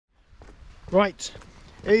Right,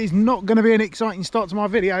 it is not going to be an exciting start to my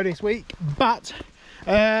video this week, but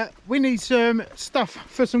we need some stuff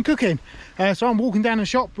for some cooking. So I'm walking down the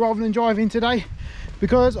shop rather than driving today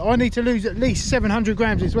because I need to lose at least 700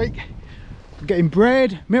 grams this week. I'm getting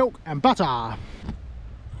bread, milk and butter.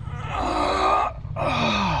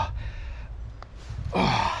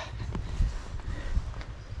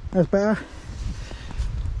 That's better.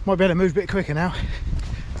 Might be able to move a bit quicker now.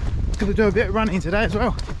 Gonna do a bit of running today as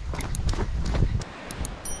well.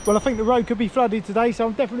 Well, I think the road could be flooded today, so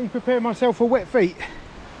I'm definitely preparing myself for wet feet.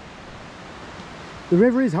 The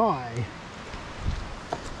river is high.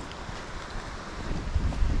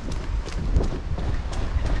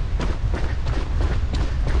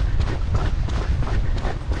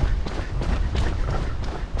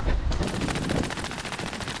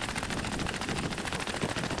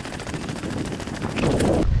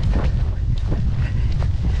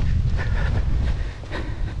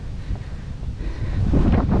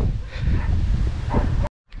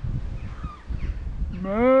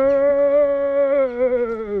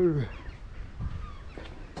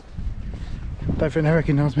 Don't think they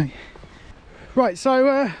recognise me. Right,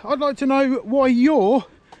 so I'd like to know why you're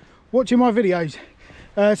watching my videos.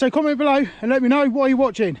 So comment below and let me know why you're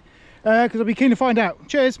watching, because I'll be keen to find out.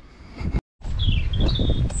 Cheers. I'd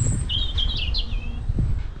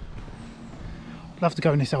love to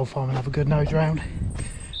go in this old farm and have a good nose round,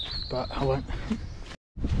 but I won't.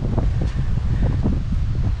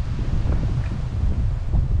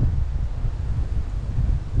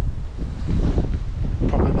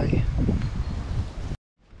 Probably.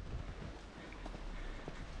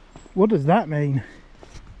 What does that mean?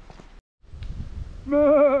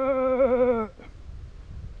 Come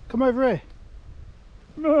over here.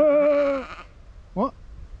 What?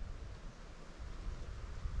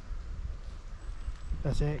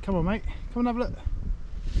 That's it. Come on, mate. Come and have a look.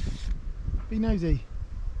 Be nosy.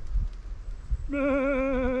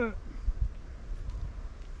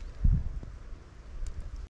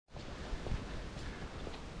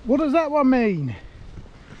 What does that one mean?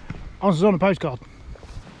 Answers on a postcard.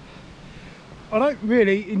 I don't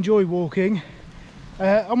really enjoy walking.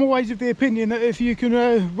 I'm always of the opinion that if you can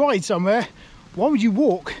ride somewhere, why would you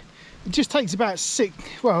walk? It just takes about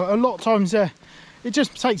a lot of times it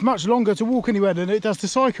just takes much longer to walk anywhere than it does to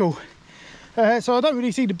cycle. So I don't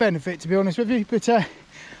really see the benefit, to be honest with you, but I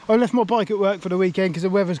left my bike at work for the weekend because the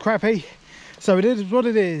weather's crappy, so it is what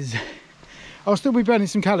it is. I'll still be burning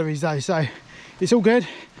some calories though, so it's all good.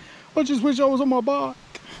 I just wish I was on my bike.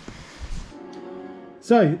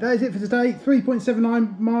 So that is it for today.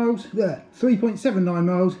 3.79 miles. 3.79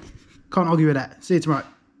 miles. Can't argue with that. See you tomorrow.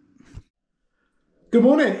 Good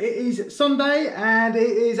morning. It is Sunday and it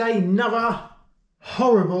is another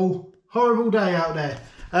horrible day out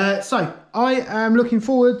there. So I am looking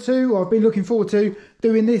forward to, or I've been looking forward to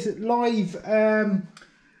doing this live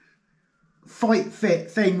fight fit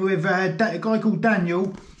thing with a guy called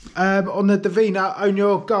Daniel. On the Davina Own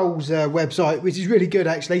Your Goals website, which is really good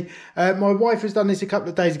actually. My wife has done this a couple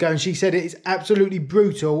of days ago and she said it is absolutely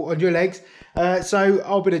brutal on your legs, so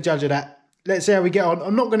I'll be the judge of that. Let's see how we get on.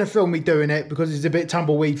 I'm not going to film me doing it because it's a bit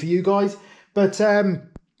tumbleweed for you guys, but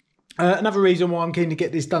another reason why I'm keen to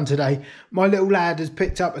get this done today, my little lad has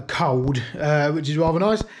picked up a cold, which is rather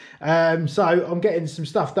nice, so I'm getting some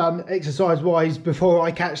stuff done exercise wise before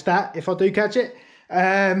I catch that, if I do catch it.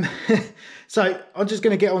 So I'm just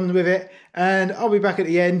going to get on with it and I'll be back at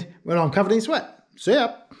the end when I'm covered in sweat. See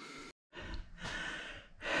ya.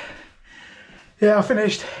 Yeah, I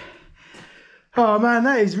finished. Oh man,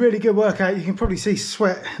 that is really good workout. You can probably see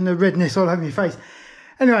sweat and the redness all over your face.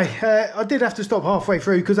 Anyway, I did have to stop halfway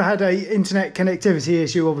through because I had a internet connectivity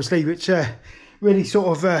issue, obviously, which really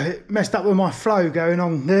sort of messed up with my flow going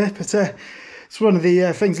on there. But it's one of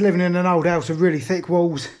the things living in an old house with really thick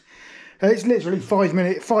walls. It's literally 5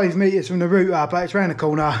 metres from the router, but it's around the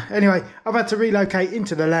corner. Anyway, I've had to relocate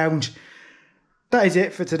into the lounge. That is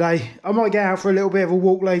it for today. I might get out for a little bit of a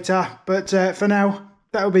walk later, but for now,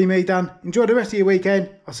 that'll be me done. Enjoy the rest of your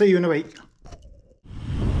weekend. I'll see you in a week.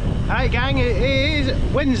 Hey gang, it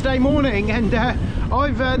is Wednesday morning and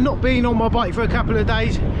I've not been on my bike for a couple of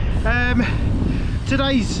days.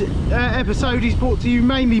 Today's episode is brought to you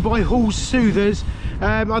mainly by Horse Soothers.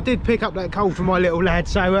 I did pick up that cold for my little lad,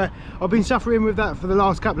 so I've been suffering with that for the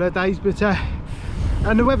last couple of days, but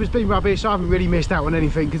and the weather's been rubbish, so I haven't really missed out on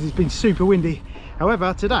anything because it's been super windy.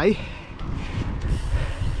 However, today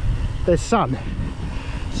there's sun,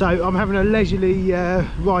 so I'm having a leisurely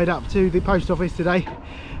ride up to the post office today.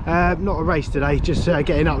 Not a race today, just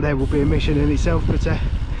getting up there will be a mission in itself, but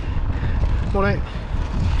on it.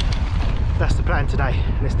 That's the plan today.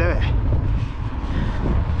 Let's do it.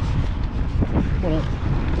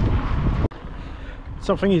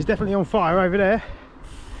 Something is definitely on fire over there.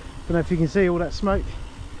 Don't know if you can see all that smoke.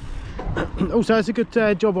 Also, it's a good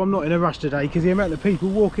job I'm not in a rush today, because the amount of people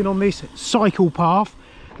walking on this cycle path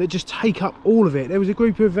that just take up all of it. There was a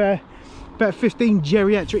group of about 15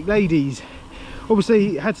 geriatric ladies.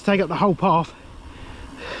 Obviously had to take up the whole path.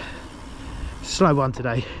 Slow one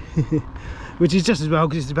today. Which is just as well,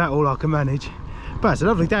 because it's about all I can manage. But it's a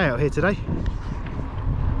lovely day out here today.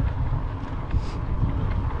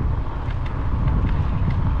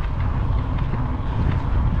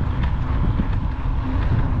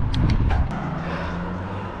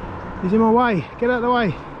 He's in my way, get out of the way.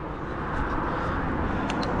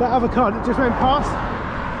 That other car that just went past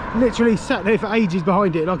literally sat there for ages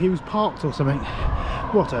behind it like he was parked or something.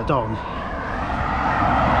 What a dong.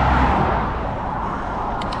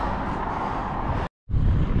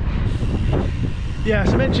 Yeah,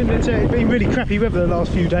 as I mentioned, it's been really crappy weather the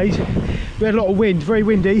last few days. We had a lot of wind, very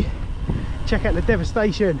windy. Check out the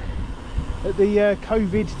devastation at the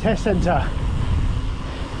COVID test centre.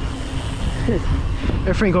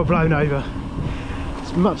 Everything got blown over.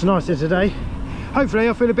 It's much nicer today. Hopefully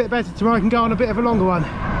I'll feel a bit better tomorrow. I can go on a bit of a longer one.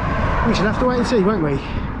 We should have to wait and see, won't we?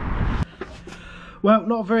 Well,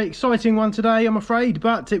 not a very exciting one today, I'm afraid,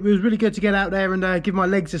 but it was really good to get out there and give my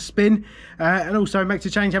legs a spin, and also makes a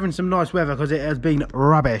change having some nice weather, because it has been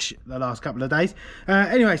rubbish the last couple of days.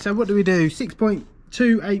 Anyway, so what do we do?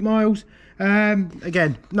 6.28 miles.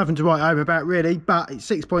 Again, nothing to write home about really, but it's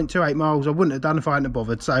 6.28 miles. I wouldn't have done if I hadn't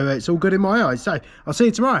bothered, so it's all good in my eyes. So I'll see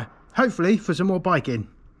you tomorrow, hopefully for some more biking.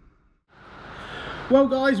 Well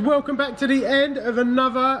guys, welcome back to the end of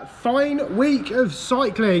another fine week of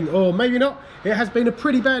cycling, or maybe not. It has been a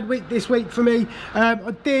pretty bad week this week for me.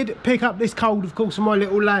 I did pick up this cold, of course, from my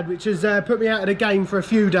little lad, which has put me out of the game for a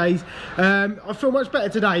few days. I feel much better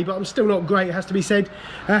today, but I'm still not great, it has to be said.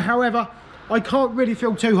 However, I can't really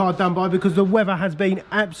feel too hard done by, because the weather has been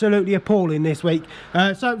absolutely appalling this week.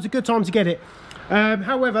 So it was a good time to get it.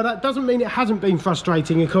 However, that doesn't mean it hasn't been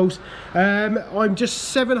frustrating, of course. I'm just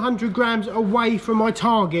 700 grams away from my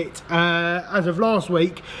target as of last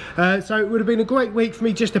week. So it would have been a great week for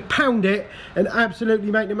me just to pound it and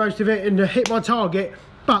absolutely make the most of it and to hit my target.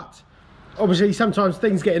 But obviously sometimes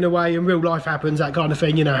things get in the way and real life happens, that kind of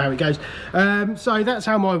thing, you know how it goes. So that's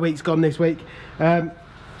how my week's gone this week.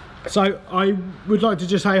 So I would like to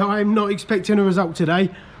just say I am not expecting a result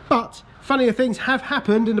today, but funnier things have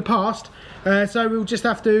happened in the past, so we'll just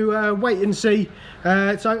have to wait and see.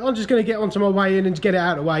 So I'm just going to get onto my way in and get it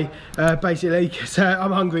out of the way, basically, because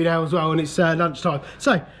I'm hungry now as well and it's lunchtime.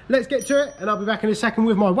 So let's get to it and I'll be back in a second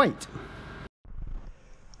with my weight.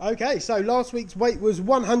 Okay, so last week's weight was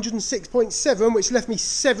 106.7, which left me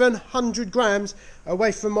 700 grams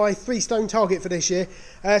away from my 3 stone target for this year.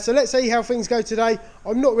 So let's see how things go today.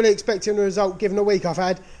 I'm not really expecting a result given the week I've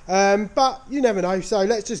had, but you never know. So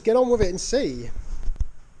let's just get on with it and see.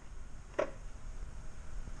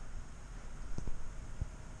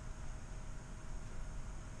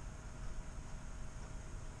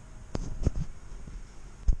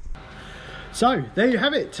 So there you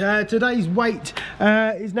have it. Today's weight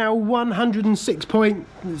is now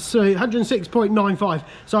 106.95.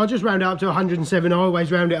 So I'll just round it up to 107. I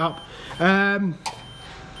always round it up.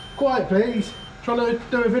 Quiet please, trying to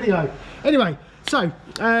do a video. Anyway, so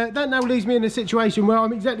that now leaves me in a situation where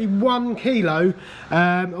I'm exactly 1 kilo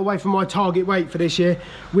away from my target weight for this year,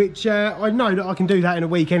 which I know that I can do that in a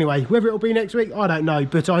week anyway. Whether it'll be next week, I don't know,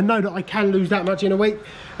 but I know that I can lose that much in a week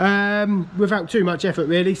without too much effort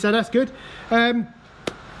really, so that's good.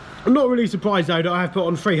 I'm not really surprised though that I have put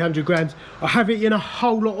on 300 grams. I have eaten a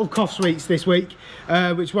whole lot of cough sweets this week,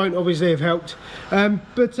 which won't obviously have helped.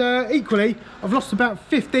 But equally, I've lost about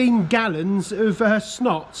 15 gallons of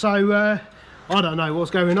snot, so I don't know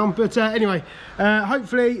what's going on. But anyway,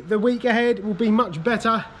 hopefully the week ahead will be much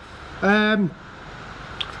better.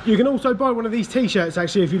 You can also buy one of these t-shirts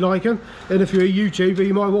actually if you like them, and if you're a YouTuber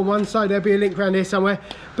you might want one, so there'll be a link around here somewhere.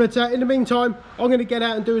 But in the meantime, I'm going to get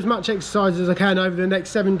out and do as much exercise as I can over the next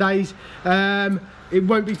 7 days. It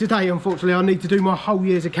won't be today unfortunately. I need to do my whole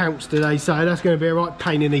year's accounts today, so that's going to be a right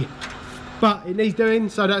pain in the, but it needs doing,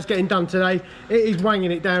 so that's getting done today. It is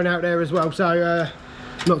wanging it down out there as well, so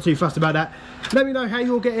not too fussed about that. Let me know how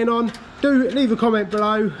you're getting on. Do leave a comment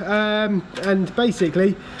below, and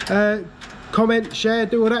basically comment, share,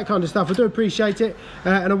 do all that kind of stuff. I do appreciate it,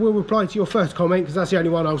 and I will reply to your first comment because that's the only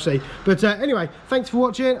one I'll see. But anyway, thanks for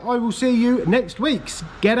watching. I will see you next week.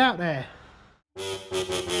 Get out there.